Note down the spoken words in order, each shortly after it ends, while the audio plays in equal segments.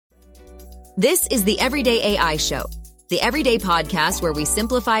This is the Everyday AI Show, the everyday podcast where we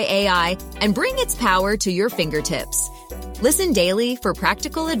simplify AI and bring its power to your fingertips. Listen daily for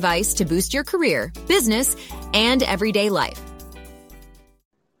practical advice to boost your career, business, and everyday life.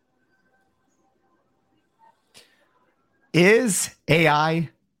 Is AI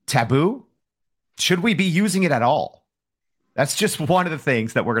taboo? Should we be using it at all? That's just one of the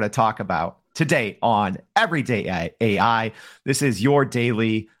things that we're going to talk about today on Everyday AI. This is your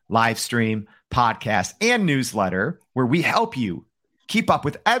daily live stream, podcast, and newsletter where we help you keep up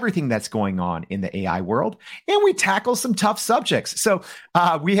with everything that's going on in the AI world, and we tackle some tough subjects. So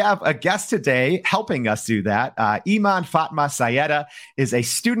we have a guest today helping us do that. Iman Fatma Sayeda is a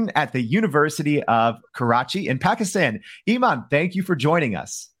student at the University of Karachi in Pakistan. Iman, thank you for joining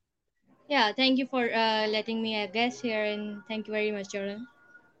us. Yeah, thank you for letting me a guest here, and thank you very much, Jordan.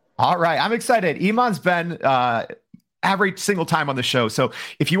 All right, I'm excited. Iman's been every single time on the show. So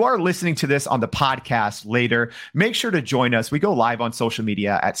if you are listening to this on the podcast later, make sure to join us. We go live on social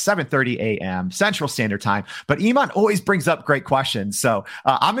media at 7:30 a.m. Central Standard Time. But Iman always brings up great questions. So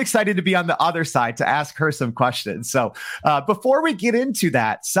I'm excited to be on the other side to ask her some questions. So before we get into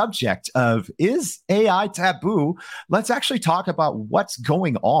that subject of is AI taboo, let's actually talk about what's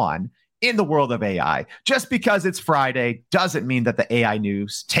going on in the world of AI. Just because it's Friday doesn't mean that the AI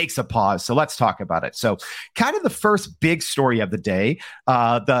news takes a pause. So let's talk about it. So kind of the first big story of the day,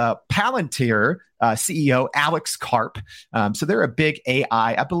 the Palantir CEO, Alex Karp. So they're a big AI,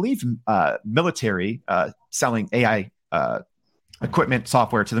 I believe, military selling AI equipment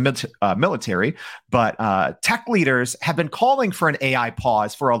software to the military, but tech leaders have been calling for an AI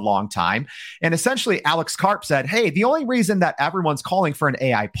pause for a long time. And essentially, Alex Karp said, hey, the only reason that everyone's calling for an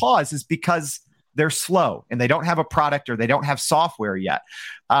AI pause is because they're slow and they don't have a product or they don't have software yet.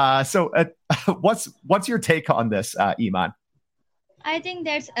 So what's your take on this, Iman? I think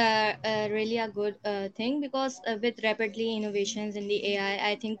that's really a good thing because with rapidly innovations in the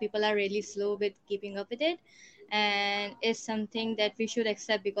AI, I think people are really slow with keeping up with it. And it's something that we should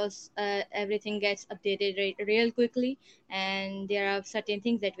accept because everything gets updated real quickly, and there are certain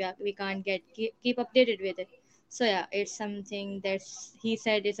things that we can't keep updated with it. So yeah, it's something that he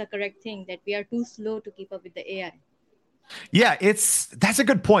said is a correct thing, that we are too slow to keep up with the AI. Yeah, that's a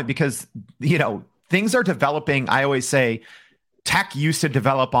good point because things are developing. I always say tech used to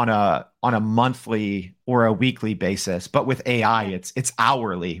develop on a monthly or a weekly basis, but with AI, it's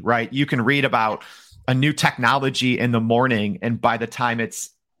hourly, right? You can read about a new technology in the morning, and by the time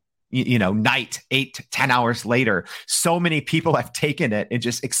it's night, 8 to 10 hours later, so many people have taken it and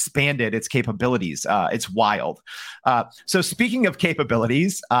just expanded its capabilities. It's wild. So speaking of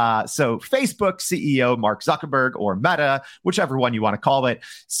capabilities, so Facebook CEO Mark Zuckerberg, or Meta, whichever one you want to call it,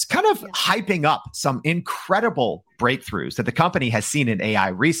 is kind of hyping up some incredible breakthroughs that the company has seen in AI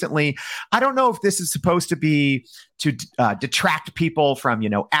recently. I don't know if this is supposed to be to detract people from,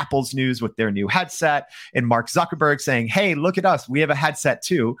 Apple's news with their new headset, and Mark Zuckerberg saying, hey, look at us, we have a headset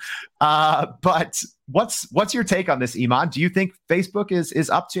too. But what's your take on this, Iman? Do you think Facebook is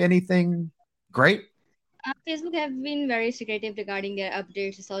up to anything great? Facebook have been very secretive regarding their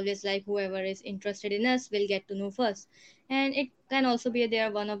updates. It's always like whoever is interested in us will get to know first. And it can also be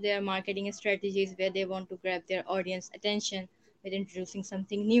one of their marketing strategies where they want to grab their audience attention with introducing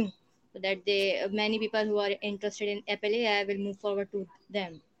something new, so that many people who are interested in Apple AI will move forward to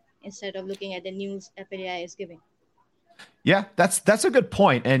them instead of looking at the news Apple AI is giving. Yeah, that's a good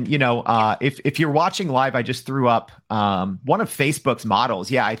point. And, if you're watching live, I just threw up one of Facebook's models.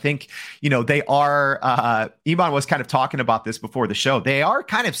 Yeah, I think, they are, Iman was kind of talking about this before the show. They are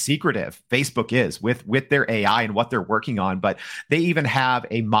kind of secretive, Facebook is, with their AI and what they're working on. But they even have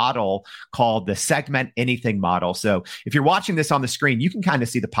a model called the Segment Anything model. So if you're watching this on the screen, you can kind of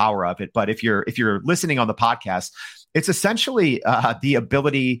see the power of it. But if you're listening on the podcast, it's essentially the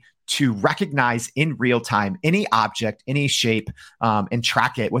ability to recognize in real time any object, any shape, and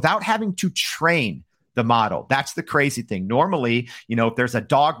track it without having to train the model. That's the crazy thing. Normally, if there's a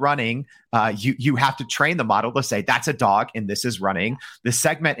dog running, you have to train the model to say that's a dog and this is running. The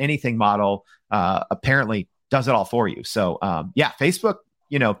Segment Anything model apparently does it all for you. So Facebook,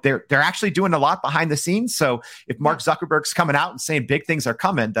 they're actually doing a lot behind the scenes. So if Mark Zuckerberg's coming out and saying big things are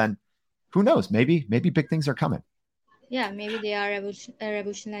coming, then who knows? Maybe big things are coming. Yeah, maybe they are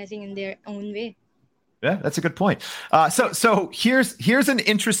revolutionizing in their own way. Yeah, that's a good point. So here's an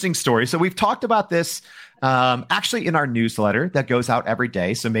interesting story. So we've talked about this actually in our newsletter that goes out every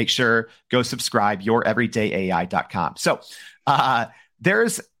day. So make sure go subscribe, youreverydayai.com. So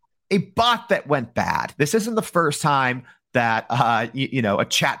there's a bot that went bad. This isn't the first time that a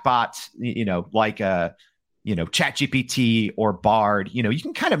chat bot, like ChatGPT or Bard, you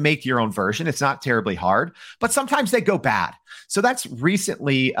can kind of make your own version. It's not terribly hard, but sometimes they go bad. So that's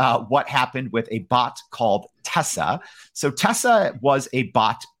recently what happened with a bot called Tessa. So Tessa was a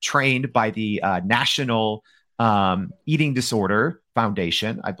bot trained by the National Eating Disorder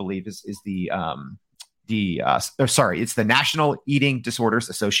Foundation, I believe is it's the National Eating Disorders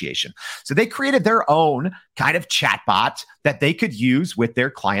Association. So they created their own kind of chatbot that they could use with their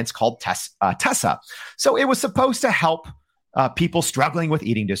clients called Tessa. So it was supposed to help people struggling with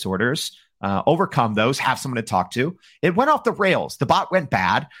eating disorders overcome those, have someone to talk to. It went off the rails. The bot went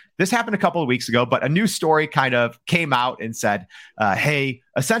bad. This happened a couple of weeks ago, but a news story kind of came out and said, hey,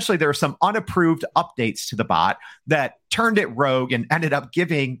 essentially there are some unapproved updates to the bot that turned it rogue and ended up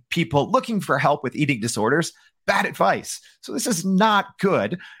giving people looking for help with eating disorders bad advice. So this is not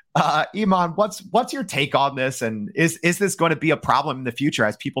good. Iman, what's your take on this? And is this going to be a problem in the future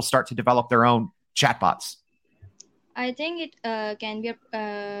as people start to develop their own chatbots? I think it can be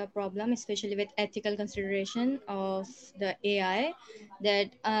a problem, especially with ethical consideration of the AI,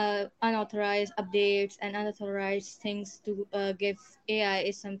 that unauthorized updates and unauthorized things to give AI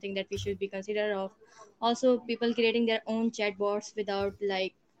is something that we should be considerate of. Also, people creating their own chatbots without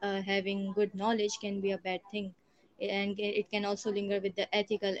having good knowledge can be a bad thing, and it can also linger with the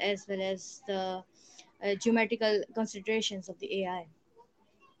ethical as well as the geometrical considerations of the AI.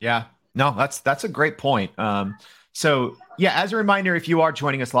 Yeah, no, that's a great point. So yeah, as a reminder, if you are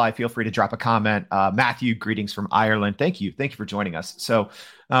joining us live, feel free to drop a comment. Matthew, greetings from Ireland. Thank you for joining us. So,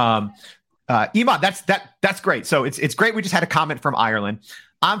 Iman, that's great. So it's great. We just had a comment from Ireland.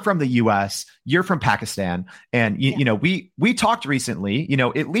 I'm from the U.S. You're from Pakistan, and we talked recently.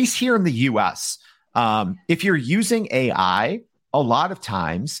 At least here in the U.S., if you're using AI, a lot of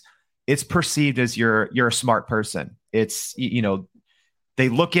times it's perceived as you're a smart person. It's they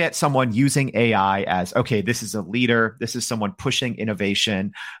look at someone using AI as, okay, this is a leader. This is someone pushing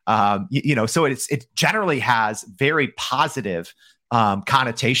innovation. So it generally has very positive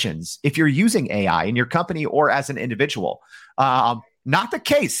connotations if you're using AI in your company or as an individual. Not the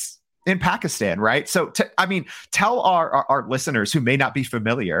case in Pakistan, right? So, tell our listeners who may not be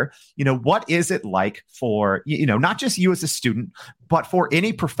familiar, what is it like for, not just you as a student, but for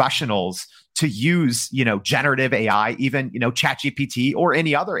any professionals to use, generative AI, even, ChatGPT or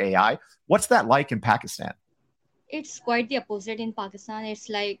any other AI? What's that like in Pakistan? It's quite the opposite in Pakistan. It's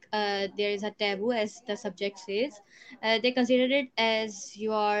like there is a taboo, as the subject says. They consider it as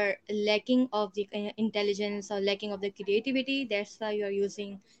you are lacking of the intelligence or lacking of the creativity. That's why you are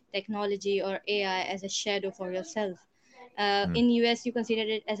using technology or AI as a shadow for yourself. Mm. In US, you consider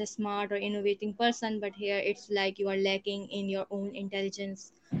it as a smart or innovating person, but here it's like you are lacking in your own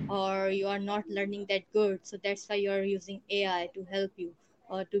intelligence or you are not learning that good. So that's why you are using AI to help you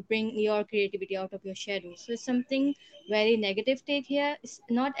or to bring your creativity out of your shadow. So it's something very negative take here. It's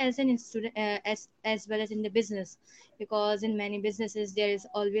not as an student as well as in the business, because in many businesses there is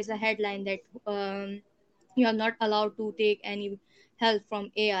always a headline that you are not allowed to take any help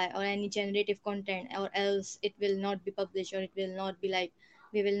from AI or any generative content, or else it will not be published, or it will not be like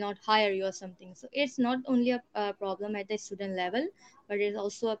we will not hire you or something. So it's not only a problem at the student level, but it's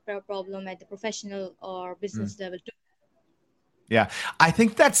also a problem at the professional or Mm. business level too. Yeah, I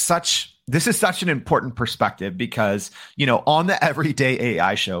think this is such an important perspective because, on the Everyday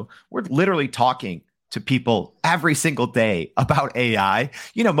AI show, we're literally talking to people every single day about AI.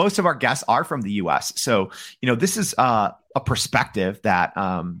 Most of our guests are from the US. So, this is a perspective that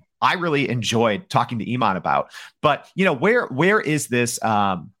I really enjoyed talking to Iman about. But, where is this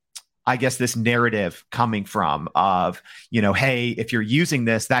I guess this narrative coming from of, hey, if you're using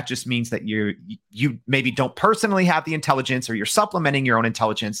this, that just means that you maybe don't personally have the intelligence or you're supplementing your own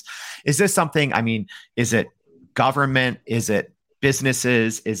intelligence. Is this something, is it government? Is it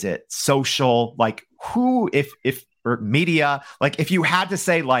businesses? Is it social? Like who, if or media, like if you had to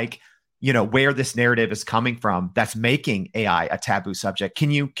say like, where this narrative is coming from that's making AI a taboo subject,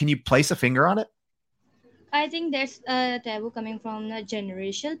 can you place a finger on it? I think that's a taboo coming from a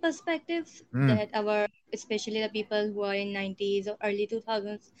generational perspective, Mm. that our, especially the people who are in 90s or early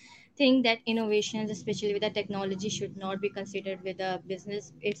 2000s, think that innovations, especially with the technology, should not be considered with a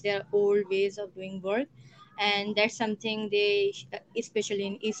business. It's their old ways of doing work, and that's something they, especially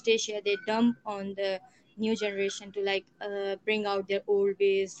in East Asia, they dump on the new generation to bring out their old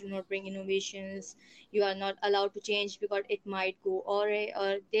ways, do not bring innovations. You are not allowed to change because it might go awry,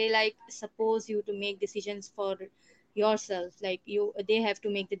 or they like suppose you to make decisions for yourself, like they have to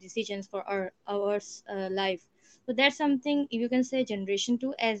make the decisions for our life. So that's something you can say generation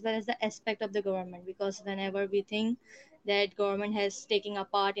two, as well as the aspect of the government, because whenever we think that government has taken a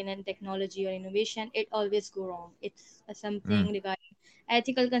part in a technology or innovation, it always go wrong. It's something Mm. regarding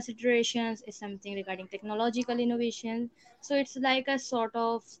ethical considerations, it's something regarding technological innovation. So it's like a sort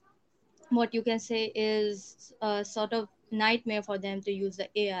of, what you can say is a sort of nightmare for them to use the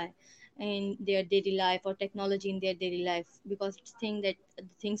AI in their daily life or technology in their daily life, because it's think that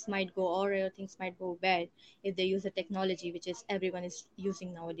things might go awry or things might go bad if they use the technology which is everyone is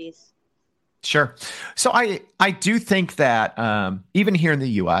using nowadays. Sure. So I do think that even here in the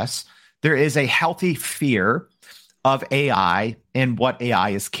U.S., there is a healthy fear of AI and what AI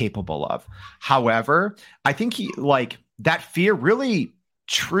is capable of. However, I think like that fear really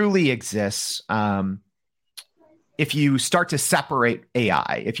truly exists if you start to separate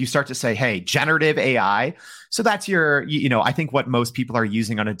AI, if you start to say, hey, generative AI, so that's your, I think what most people are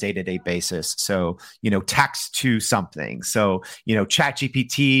using on a day-to-day basis. So, text to something. So, chat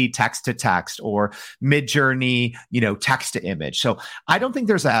GPT, text to text, or Midjourney, text to image. So I don't think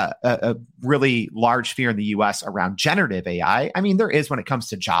there's a really large fear in the US around generative AI. I mean, there is when it comes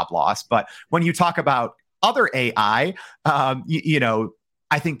to job loss, but when you talk about other AI,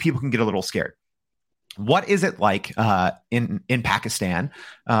 I think people can get a little scared. What is it like in Pakistan?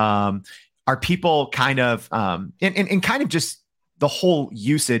 Are people kind of and kind of just the whole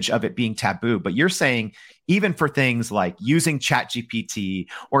usage of it being taboo? But you're saying even for things like using Chat GPT,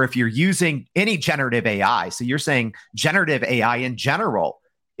 or if you're using any generative AI, so you're saying generative AI in general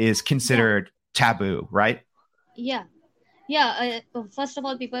is Yeah, considered taboo, right? yeah. Yeah, first of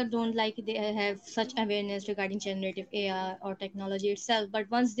all, people don't like they have such awareness regarding generative AI or technology itself. But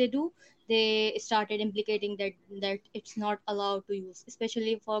once they do, they started implicating that it's not allowed to use,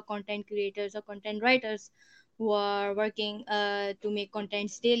 especially for content creators or content writers who are working to make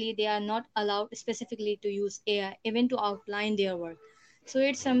contents daily. They are not allowed specifically to use AI, even to outline their work. So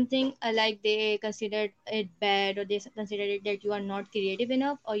it's something like they considered it bad, or they considered it that you are not creative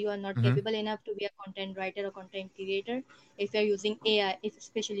enough or you are not Mm-hmm. capable enough to be a content writer or content creator if you're using AI, if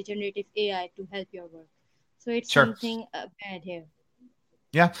especially generative AI to help your work. So it's Sure. something bad here.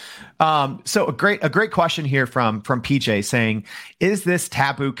 Yeah. So a great question here from PJ saying, is this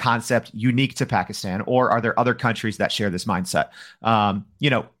taboo concept unique to Pakistan, or are there other countries that share this mindset? Um, you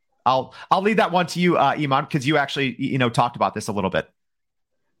know, I'll leave that one to you, Iman, because you actually talked about this a little bit.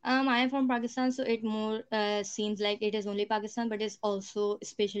 I am from Pakistan, so it more seems like it is only Pakistan, but it's also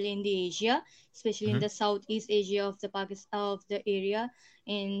especially in the Asia, especially in Hmm. the Southeast Asia of the Pakistan of the area,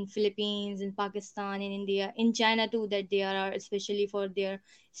 in Philippines, in Pakistan, in India, in China too. That they are especially for their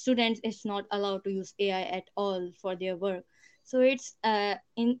students, it's not allowed to use AI at all for their work. So it's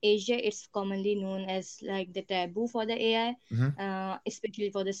in Asia, it's commonly known as like the taboo for the AI, Hmm.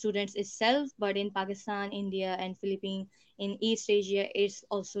 especially for the students itself. But in Pakistan, India, and Philippines, in East Asia, it's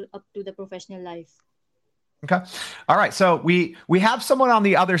also up to the professional life. Okay. All right. So we have someone on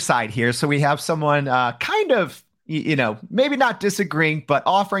the other side here. So we have someone kind of maybe not disagreeing, but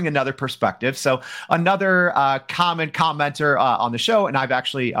offering another perspective. So another common commenter on the show, and I've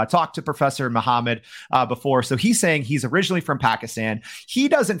actually talked to Professor Muhammad before. So he's saying he's originally from Pakistan. He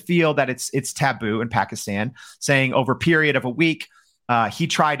doesn't feel that it's taboo in Pakistan, saying over a period of a week. He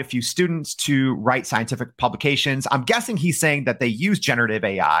tried a few students to write scientific publications. I'm guessing he's saying that they use generative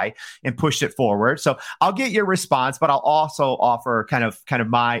AI and pushed it forward. So I'll get your response, but I'll also offer kind of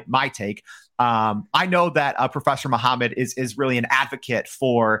my take. I know that Professor Muhammad is really an advocate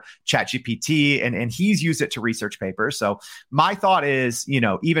for ChatGPT, and he's used it to research papers. So my thought is,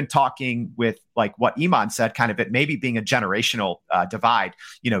 even talking with like what Iman said, kind of it maybe being a generational divide.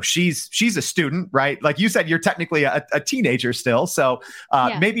 She's a student, right? Like you said, you're technically a teenager still, so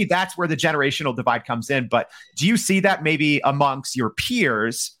Yeah. maybe that's where the generational divide comes in. But do you see that maybe amongst your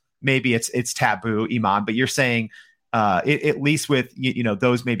peers? Maybe it's taboo, Iman, but you're saying at least with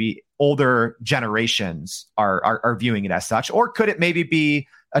those maybe older generations are viewing it as such, or could it maybe be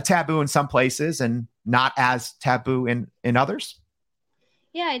a taboo in some places and not as taboo in others?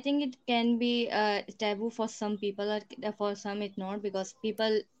 Yeah, I think it can be taboo for some people, or for some it not, because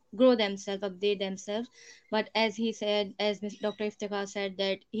people grow themselves, update themselves. But as he said, as Dr. Iftikhar said,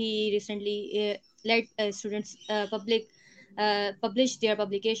 that he recently let students publish their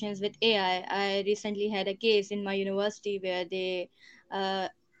publications with AI. I recently had a case in my university where they uh,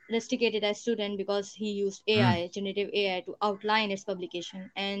 rusticated a student because he used Mm, AI, generative AI, to outline its publication,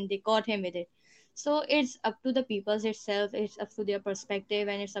 and they caught him with it. So it's up to the peoples itself, it's up to their perspective,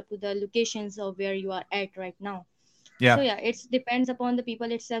 and it's up to the locations of where you are at right now. So yeah. yeah, it depends upon the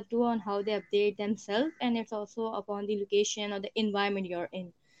people itself too, on how they update themselves, and it's also upon the location or the environment you're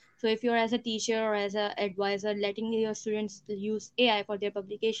in. So if you're as a teacher or as a advisor letting your students use AI for their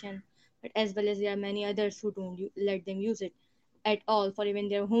publication, but as well as there are many others who don't let them use it at all for even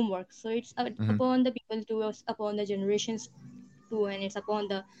their homework. So it's Mhm. upon the people to upon the generations too, and it's upon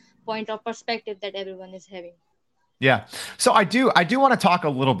the point of perspective that everyone is having. Yeah. So I do want to talk a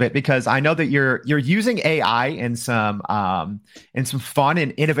little bit because I know that you're using AI in some fun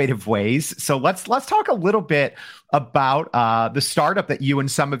and innovative ways. So let's talk a little bit about the startup that you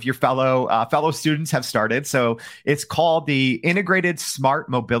and some of your fellow students have started. So it's called the Integrated Smart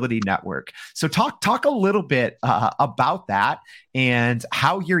Mobility Network. So talk a little bit about that and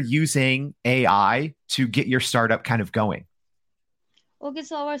how you're using AI to get your startup kind of going. Okay,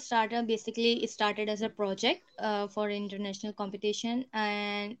 so our startup basically started as a project for international competition,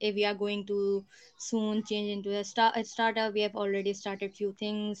 and if we are going to soon change into a startup, we have already started few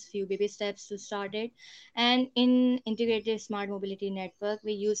things, few baby steps to start it. And in integrated smart mobility network,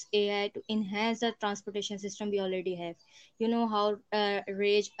 we use AI to enhance the transportation system we already have. You know how a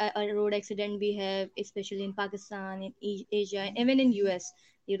road accident we have, especially in Pakistan, in Asia, even in US,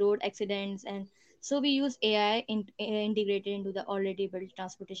 the road accidents. And so we use AI integrated into the already built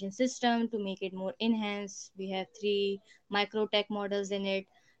transportation system to make it more enhanced. We have three micro tech models in it.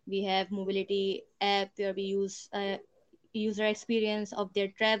 We have mobility app where we use user experience of their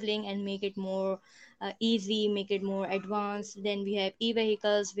traveling and make it more easy, make it more advanced. Then we have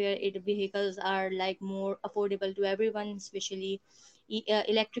e-vehicles where vehicles are like more affordable to everyone, especially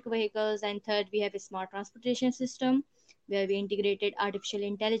electric vehicles. And third, we have a smart transportation system where we integrated artificial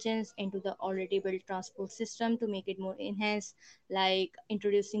intelligence into the already built transport system to make it more enhanced, like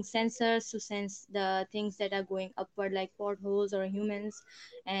introducing sensors to sense the things that are going upward, like potholes or humans,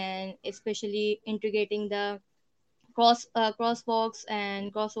 and especially integrating the crosswalks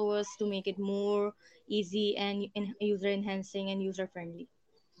and crossovers to make it more easy and user enhancing and user friendly.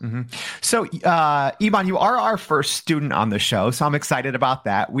 hmm So, Iman, you are our first student on the show, so I'm excited about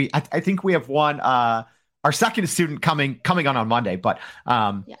that. I think we have our second student coming on Monday, but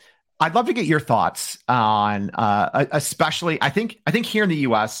Yeah. I'd love to get your thoughts on, especially. I think here in the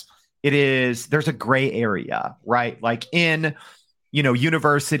U.S. There's a gray area, right? Like in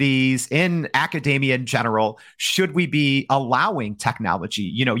universities, in academia in general, should we be allowing technology?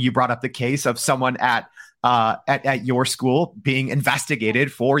 You brought up the case of someone at your school being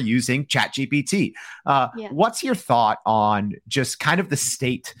investigated for using ChatGPT. Yeah. What's your thought on just kind of the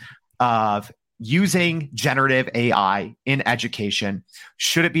state of using generative AI in education?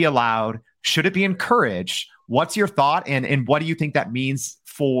 Should it be allowed? Should it be encouraged? What's your thought, and what do you think that means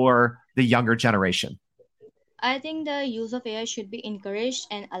for the younger generation? I think the use of AI should be encouraged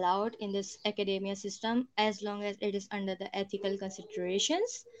and allowed in this academia system as long as it is under the ethical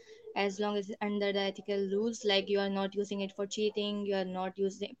considerations, as long as it's under the ethical rules, like you are not using it for cheating, you are not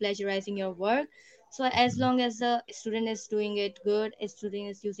using plagiarizing your work. So as Mhm. long as the student is doing it good, a student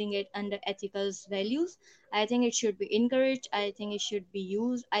is using it under ethical values, I think it should be encouraged. I think it should be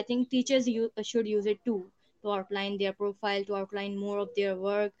used. I think teachers should use it too, to outline their profile, to outline more of their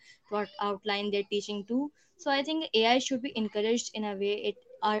work, to outline their teaching too. So I think AI should be encouraged in a way it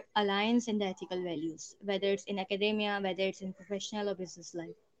aligns in the ethical values, whether it's in academia, whether it's in professional or business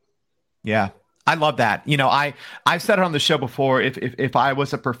life. Yeah, I love that. I've said it on the show before. If I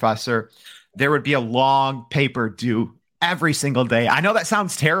was a professor, there would be a long paper due every single day. I know that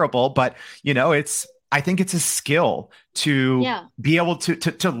sounds terrible, but I think it's a skill to Yeah. be able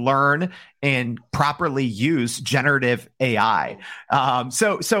to learn and properly use generative AI.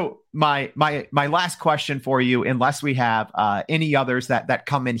 So my last question for you, unless we have any others that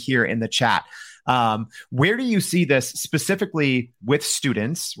come in here in the chat. Where do you see this specifically with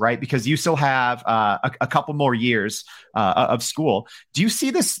students, right? Because you still have a couple more years of school. Do you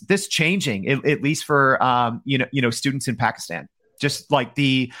see this changing, at least for students in Pakistan? Just like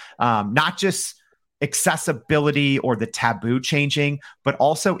the not just accessibility or the taboo changing, but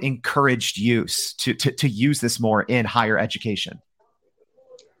also encouraged use to use this more in higher education.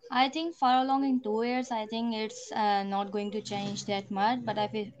 I think far along in 2 years, I think it's not going to change that much. But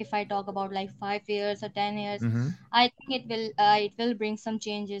if I talk about like 5 years or 10 years, Mm-hmm. I think it will bring some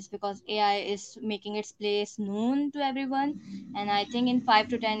changes because AI is making its place known to everyone, and I think in 5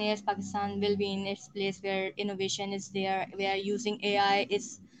 to 10 years, Pakistan will be in its place where innovation is there, where using AI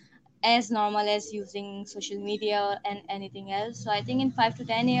is as normal as using social media and anything else. So I think in 5 to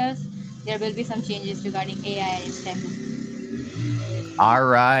 10 years, there will be some changes regarding AI and its technology. All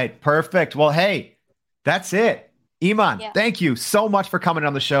right, perfect. Well, hey, that's it. Iman, Yeah. thank you so much for coming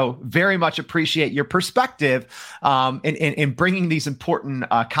on the show. Very much appreciate your perspective in bringing these important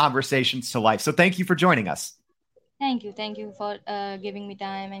conversations to life. So thank you for joining us. Thank you. Thank you for giving me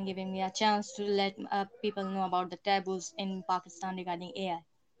time and giving me a chance to let people know about the taboos in Pakistan regarding AI.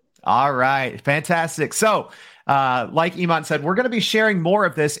 All right. Fantastic. So, like Iman said, we're going to be sharing more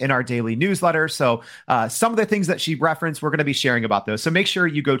of this in our daily newsletter. So some of the things that she referenced, we're going to be sharing about those. So make sure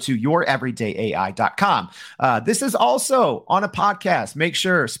you go to youreverydayai.com. This is also on a podcast. Make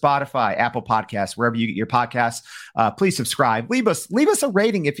sure Spotify, Apple Podcasts, wherever you get your podcasts, please subscribe. Leave us a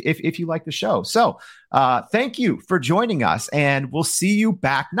rating if you like the show. So thank you for joining us, and we'll see you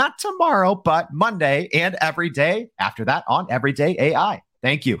back not tomorrow, but Monday and every day after that on Everyday AI.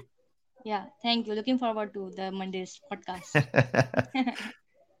 Thank you. Yeah, thank you. Looking forward to the Monday's podcast.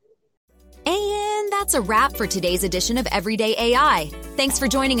 And that's a wrap for today's edition of Everyday AI. Thanks for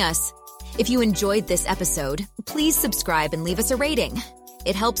joining us. If you enjoyed this episode, please subscribe and leave us a rating.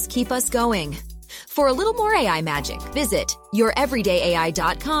 It helps keep us going. For a little more AI magic, visit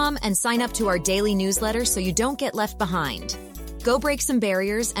youreverydayai.com and sign up to our daily newsletter so you don't get left behind. Go break some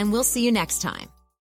barriers, and we'll see you next time.